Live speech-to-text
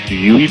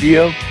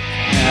you. All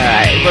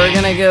right, we're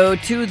going to go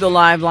to the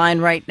live line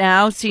right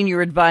now.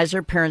 Senior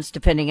Advisor, Parents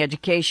Defending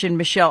Education,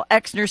 Michelle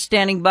Exner,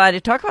 standing by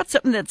to talk about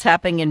something that's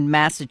happening in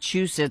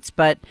Massachusetts.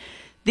 But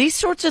these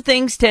sorts of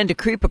things tend to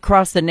creep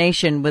across the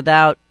nation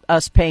without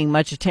us paying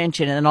much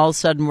attention, and all of a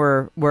sudden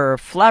we're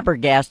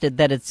flabbergasted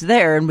that it's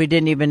there, and we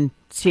didn't even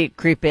see it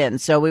creep in.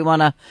 So we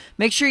want to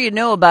make sure you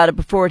know about it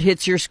before it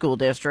hits your school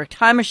district.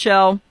 Hi,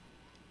 Michelle.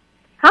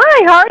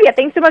 Hi, how are you?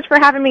 Thanks so much for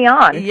having me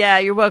on. Yeah,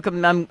 you're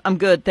welcome. I'm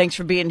good. Thanks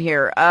for being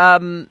here.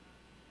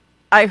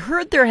 I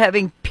heard they're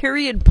having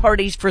period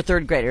parties for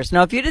third graders.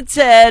 Now, if you'd had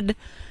said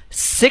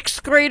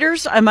sixth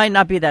graders, I might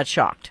not be that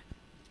shocked.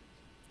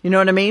 You know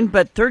what I mean?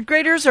 But third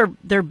graders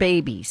they're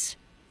babies.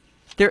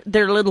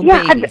 They're little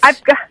babies.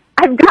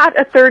 I've got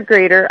a third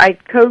grader. I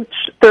coach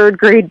third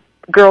grade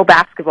girl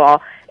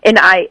basketball, and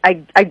I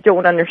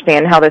don't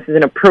understand how this is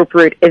an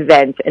appropriate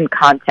event and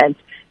content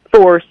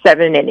for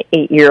 7 and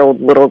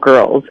 8-year-old little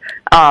girls.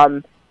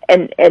 And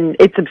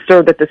it's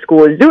absurd that the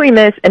school is doing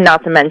this, and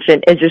not to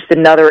mention, it's just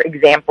another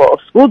example of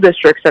school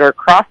districts that are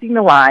crossing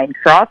the line,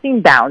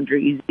 crossing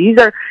boundaries. These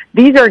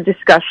are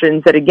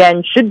discussions that,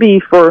 again, should be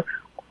for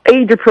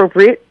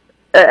age-appropriate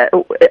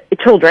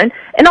children,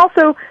 and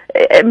also,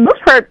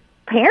 most part,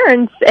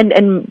 parents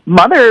and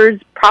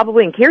mothers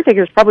probably and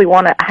caretakers probably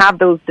want to have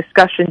those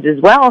discussions as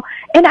well.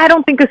 And I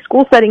don't think a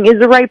school setting is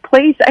the right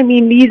place. I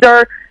mean, these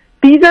are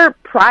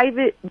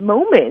private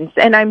moments,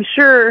 and I'm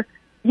sure,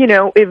 you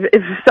know,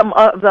 if some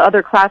of the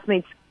other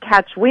classmates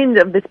catch wind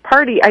of this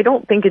party, I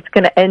don't think it's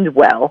going to end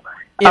well.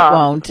 It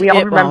won't. We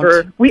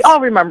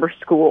all remember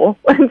school,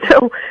 and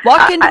so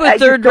walk into a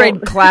third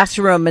grade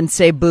classroom and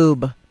say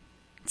 "boob,"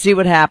 see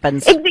what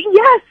happens.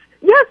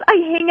 Yes, I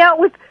hang out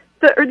with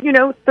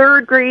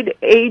third grade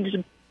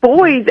age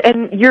boys,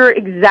 and you're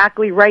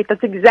exactly right.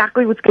 That's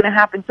exactly what's going to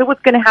happen. So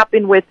what's going to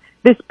happen with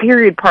this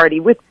period party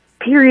with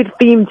period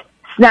themed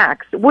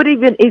snacks? What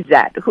even is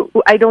that?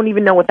 I don't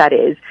even know what that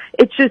is.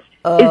 It's just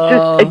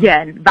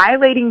again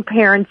violating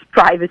parents'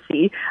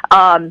 privacy,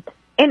 and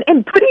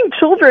putting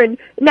children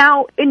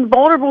now in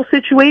vulnerable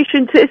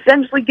situations to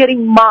essentially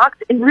getting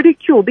mocked and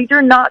ridiculed. These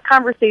are not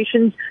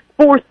conversations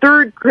for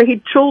third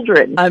grade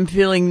children. I'm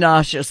feeling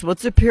nauseous.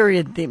 What's a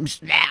period themed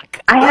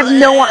snack? I have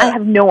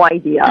no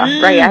idea.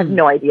 Right? I have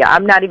no idea.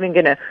 I'm not even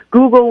going to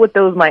Google what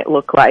those might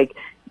look like.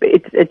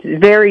 It's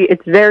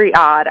very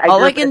odd.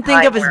 All I can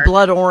think of is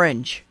blood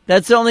orange.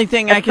 That's the only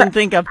thing I can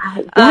think of.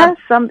 Yeah.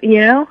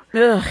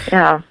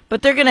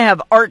 But they're going to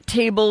have art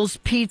tables,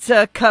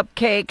 pizza,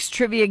 cupcakes,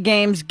 trivia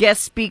games,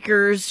 guest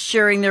speakers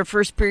sharing their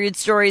first period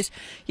stories.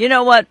 You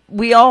know what?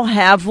 We all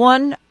have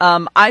one.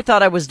 I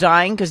thought I was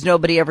dying because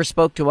nobody ever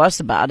spoke to us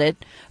about it.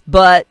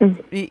 But,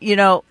 you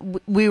know,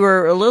 we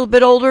were a little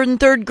bit older than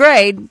third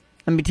grade,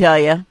 let me tell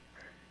you.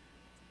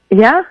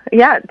 Yeah,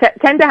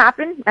 tend to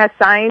happen. As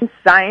science,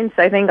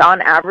 I think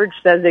on average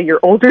says that you're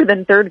older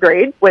than third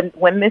grade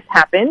when this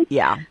happens.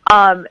 Yeah.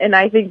 And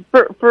I think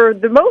for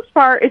the most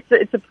part,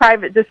 it's a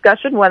private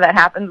discussion when that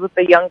happens with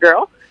a young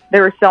girl.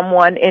 There is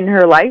someone in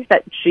her life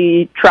that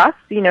she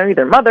trusts,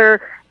 either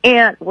mother,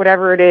 aunt,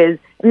 whatever it is,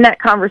 and that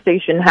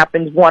conversation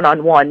happens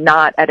one-on-one,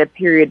 not at a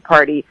period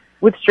party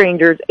with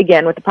strangers,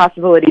 again, with the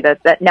possibility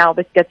that now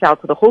this gets out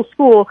to the whole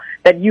school,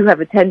 that you have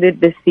attended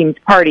this themed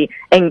party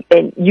and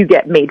you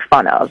get made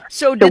fun of.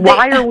 So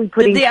why are we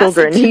putting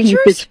children in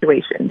these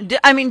situations? Did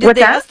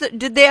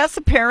they ask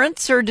the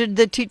parents, or did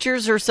the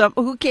teachers or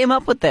who came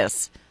up with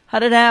this? How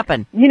did it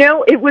happen?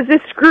 It was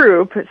this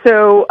group.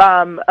 So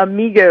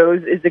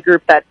Amigos is the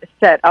group that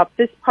set up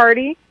this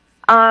party.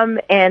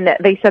 And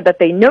they said that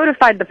they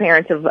notified the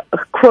parents of a,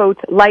 quote,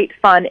 light,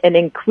 fun, and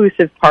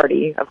inclusive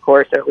party. Of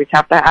course, I always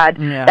have to add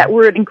that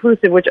word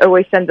inclusive, which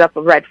always sends up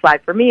a red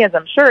flag for me, as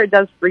I'm sure it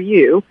does for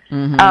you.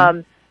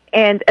 Mm-hmm.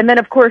 And then,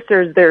 of course,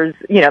 there's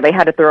they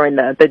had to throw in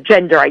the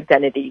gender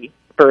identity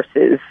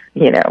versus,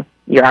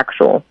 your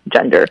actual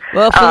gender.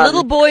 Well, if a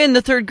little boy in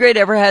the third grade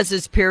ever has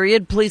his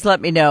period, please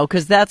let me know,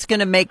 because that's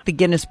going to make the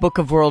Guinness Book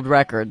of World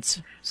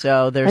Records.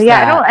 So there's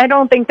that. I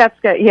don't think that's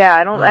good. Yeah,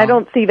 I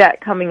don't see that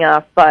coming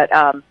up, but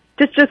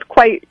just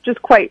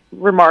quite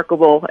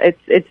remarkable.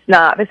 It's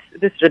not,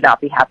 this should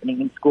not be happening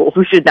in schools.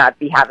 We should not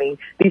be having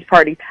these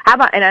parties. How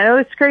about, and I know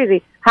it's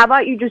crazy, how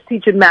about you just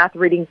teach in math,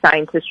 reading,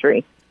 science,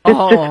 history?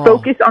 Just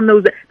focus on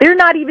those. They're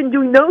not even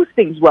doing those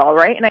things well,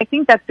 right? And I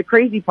think that's the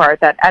crazy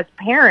part, that as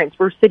parents,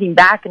 we're sitting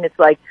back and it's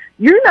like,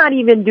 you're not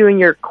even doing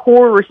your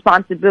core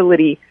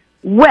responsibility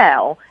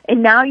well,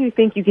 and now you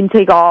think you can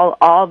take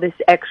all this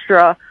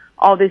extra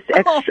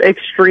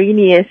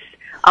extraneous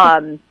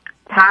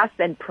tasks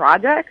and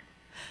projects.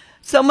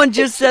 Someone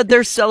just said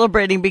they're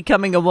celebrating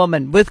becoming a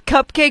woman with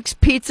cupcakes,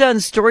 pizza,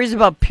 and stories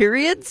about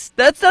periods.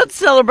 That's not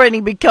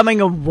celebrating becoming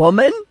a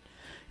woman.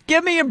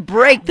 Give me a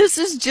break. This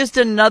is just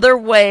another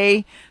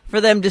way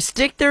for them to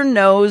stick their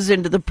nose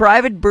into the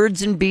private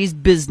birds and bees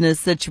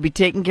business that should be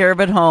taken care of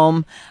at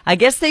home. I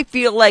guess they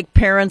feel like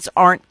parents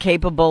aren't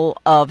capable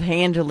of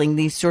handling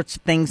these sorts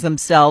of things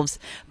themselves.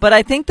 But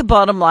I think the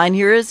bottom line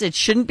here is it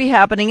shouldn't be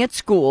happening at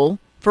school,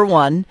 for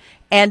one,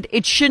 and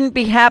it shouldn't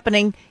be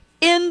happening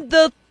in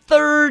the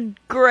third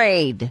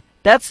grade.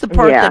 That's the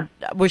part Yeah.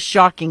 that was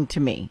shocking to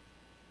me.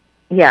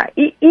 Yeah,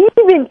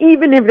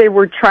 even if they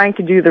were trying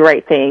to do the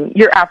right thing,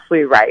 you're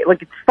absolutely right.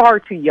 Like, it's far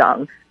too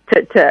young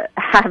to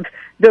have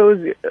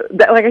those.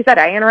 Like I said,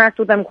 I interact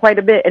with them quite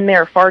a bit, and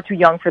they're far too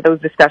young for those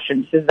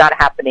discussions. This is not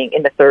happening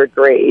in the third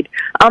grade.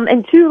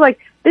 And two, like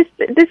this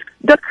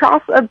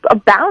cross a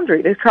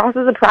boundary. This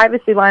crosses a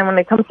privacy line when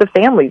it comes to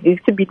families. These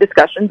could be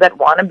discussions that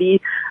want to be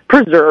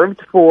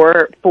preserved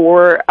for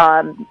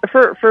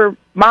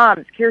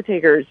moms,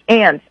 caretakers,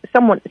 aunts,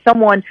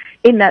 someone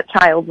in that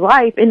child's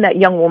life, in that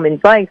young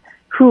woman's life,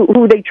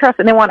 who they trust,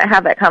 and they want to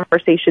have that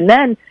conversation.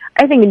 Then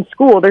I think in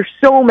school there's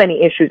so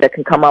many issues that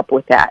can come up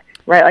with that,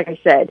 right? Like I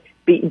said,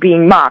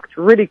 being mocked,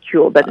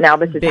 ridiculed, that now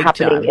this is Big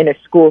happening time. in a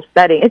school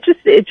setting. It's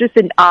just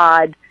an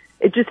odd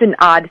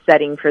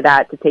setting for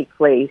that to take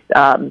place.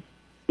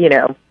 You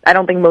know, I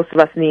don't think most of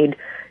us need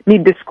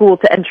the school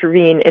to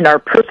intervene in our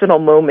personal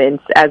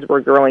moments as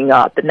we're growing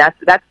up, and that's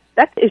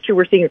the issue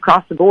we're seeing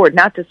across the board,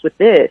 not just with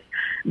this,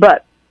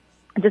 but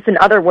just in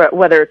other,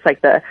 whether it's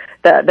like the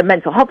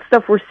mental health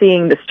stuff we're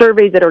seeing, the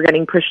surveys that are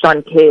getting pushed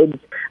on kids,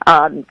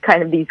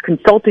 kind of these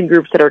consulting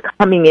groups that are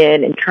coming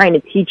in and trying to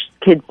teach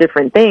kids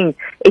different things.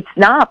 It's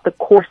not the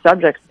core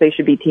subjects they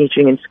should be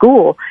teaching in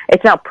school.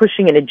 It's not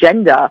pushing an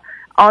agenda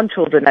on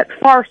children that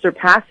far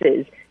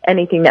surpasses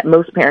anything that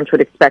most parents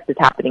would expect is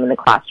happening in the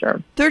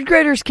classroom. Third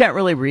graders can't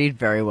really read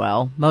very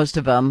well, most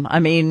of them. I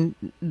mean,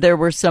 there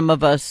were some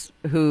of us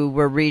who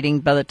were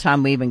reading by the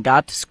time we even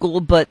got to school,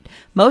 but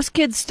most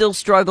kids still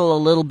struggle a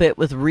little bit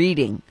with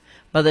reading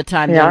by the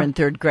time they're in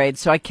third grade.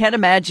 So I can't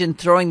imagine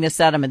throwing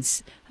this at them.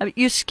 And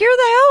you scare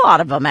the hell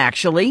out of them,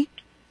 actually.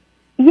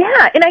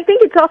 Yeah, and I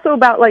think it's also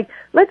about, like,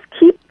 let's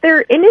keep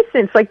their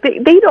innocence. Like,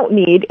 they don't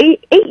need,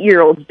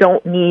 8-year-olds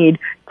don't need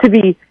to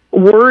be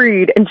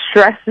worried and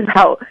stressed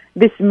about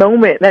this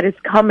moment that is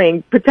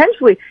coming.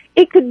 Potentially,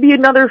 it could be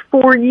another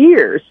 4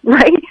 years,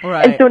 right?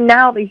 And so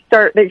now they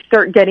start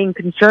getting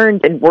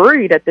concerned and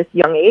worried at this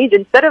young age,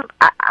 instead of,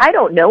 I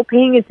don't know,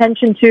 paying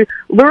attention to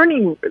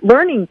learning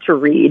to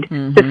read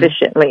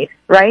sufficiently,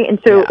 right?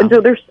 And so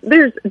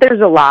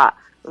there's a lot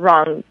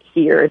wrong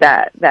here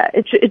that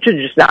it should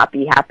just not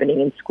be happening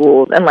in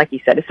schools, and like you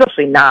said,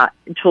 especially not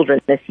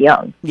children this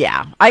young.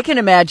 Yeah, I can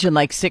imagine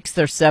like 6th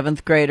or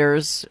 7th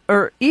graders,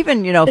 or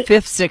even 5th,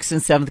 6th, and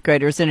 7th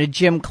graders in a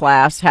gym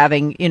class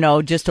having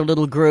just a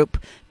little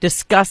group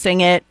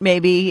discussing it.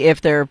 Maybe if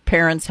their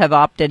parents have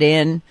opted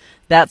in,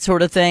 that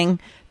sort of thing,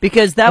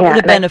 because that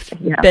would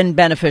have been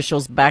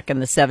beneficial back in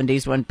the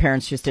 70s when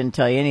parents just didn't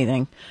tell you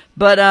anything.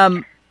 But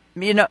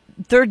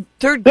third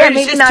grade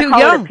is just too young. Maybe not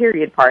call it a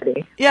period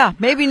party. Yeah,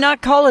 maybe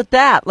not call it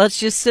that. Let's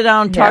just sit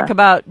down and talk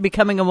about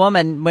becoming a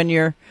woman when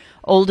you're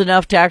old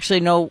enough to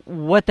actually know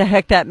what the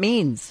heck that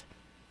means.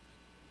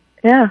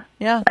 Yeah.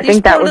 I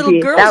think that would be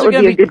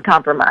a good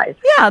compromise.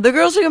 Yeah, the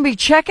girls are going to be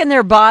checking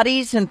their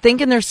bodies and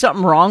thinking there's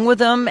something wrong with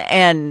them,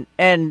 and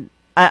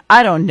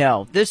I don't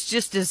know. This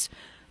is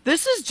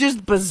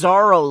just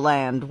bizarro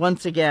land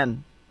once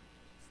again.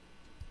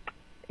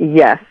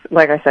 Yes,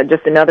 like I said,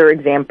 just another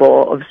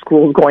example of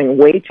schools going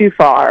way too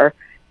far.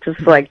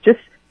 Just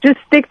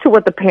stick to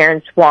what the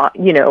parents want.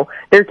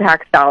 Their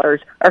tax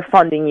dollars are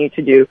funding you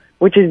to do,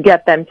 which is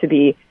get them to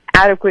be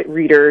adequate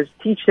readers,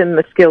 teach them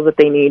the skills that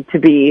they need to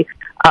be,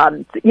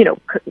 a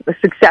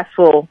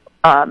successful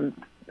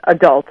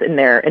adult in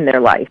their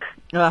life.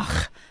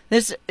 Ugh,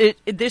 this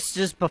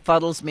just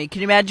befuddles me.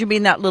 Can you imagine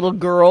being that little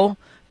girl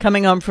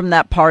coming home from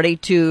that party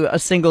to a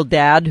single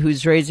dad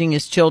who's raising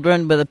his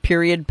children with a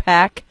period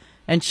pack?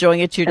 And showing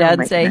it to your dad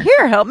and say,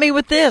 "Here, help me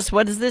with this.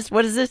 What is this?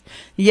 What is this?"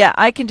 Yeah,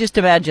 I can just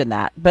imagine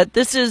that. But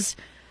this is,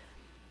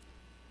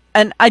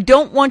 and I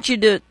don't want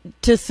you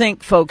to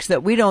think, folks,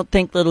 that we don't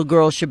think little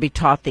girls should be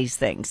taught these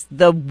things.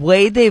 The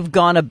way they've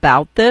gone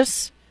about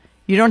this,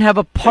 you don't have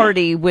a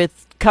party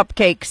with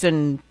cupcakes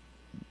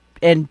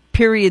and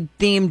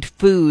period-themed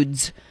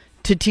foods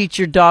to teach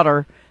your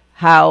daughter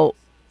how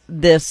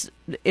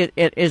it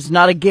is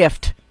not a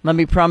gift. Let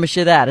me promise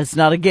you that. It's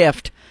not a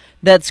gift.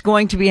 That's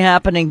going to be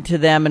happening to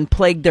them and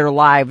plague their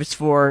lives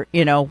for,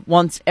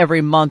 once every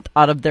month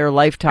out of their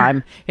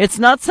lifetime. It's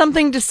not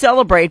something to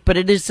celebrate, but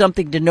it is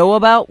something to know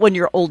about when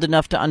you're old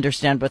enough to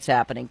understand what's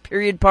happening.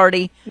 Period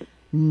party?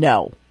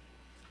 No.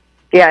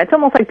 Yeah, it's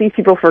almost like these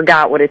people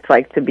forgot what it's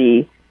like to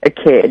be a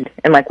kid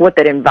and like what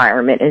that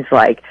environment is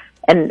like.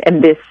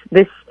 And this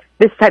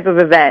type of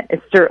event is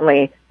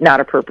certainly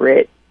not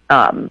appropriate.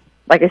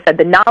 Like I said,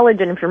 the knowledge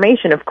and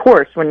information, of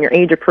course, when you're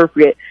age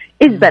appropriate,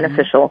 is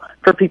beneficial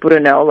for people to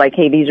know, like,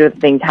 hey, these are the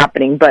things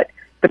happening. But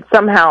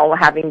somehow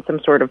having some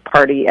sort of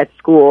party at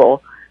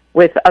school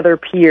with other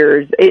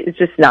peers, it's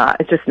just not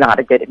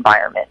a good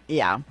environment.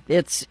 Yeah,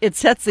 it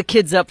sets the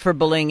kids up for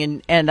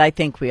bullying, and I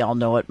think we all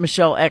know it.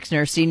 Michelle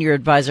Exner, Senior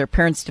Advisor,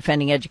 Parents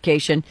Defending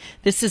Education.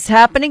 This is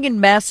happening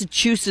in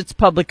Massachusetts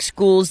public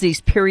schools,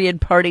 these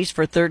period parties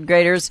for third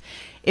graders.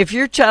 If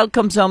your child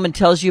comes home and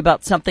tells you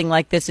about something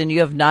like this and you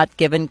have not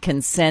given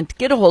consent,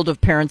 get a hold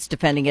of Parents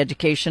Defending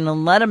Education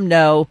and let them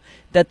know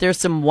that there's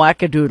some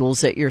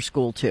wackadoodles at your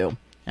school, too.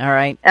 All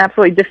right.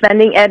 Absolutely.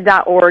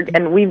 Defendinged.org.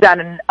 And we've got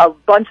a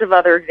bunch of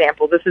other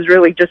examples. This is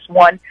really just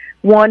one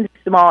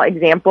small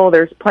example.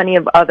 There's plenty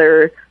of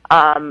other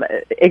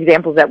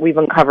examples that we've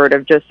uncovered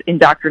of just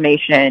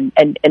indoctrination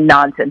and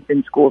nonsense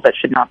in schools that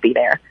should not be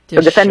there.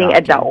 Just so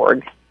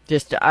defendinged.org.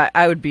 Just,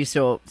 I would be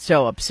so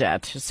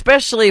upset,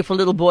 especially if a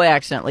little boy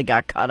accidentally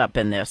got caught up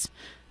in this.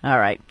 All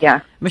right.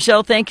 Yeah.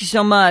 Michelle, thank you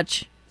so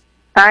much.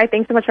 All right.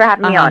 Thanks so much for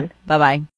having me on. Bye-bye.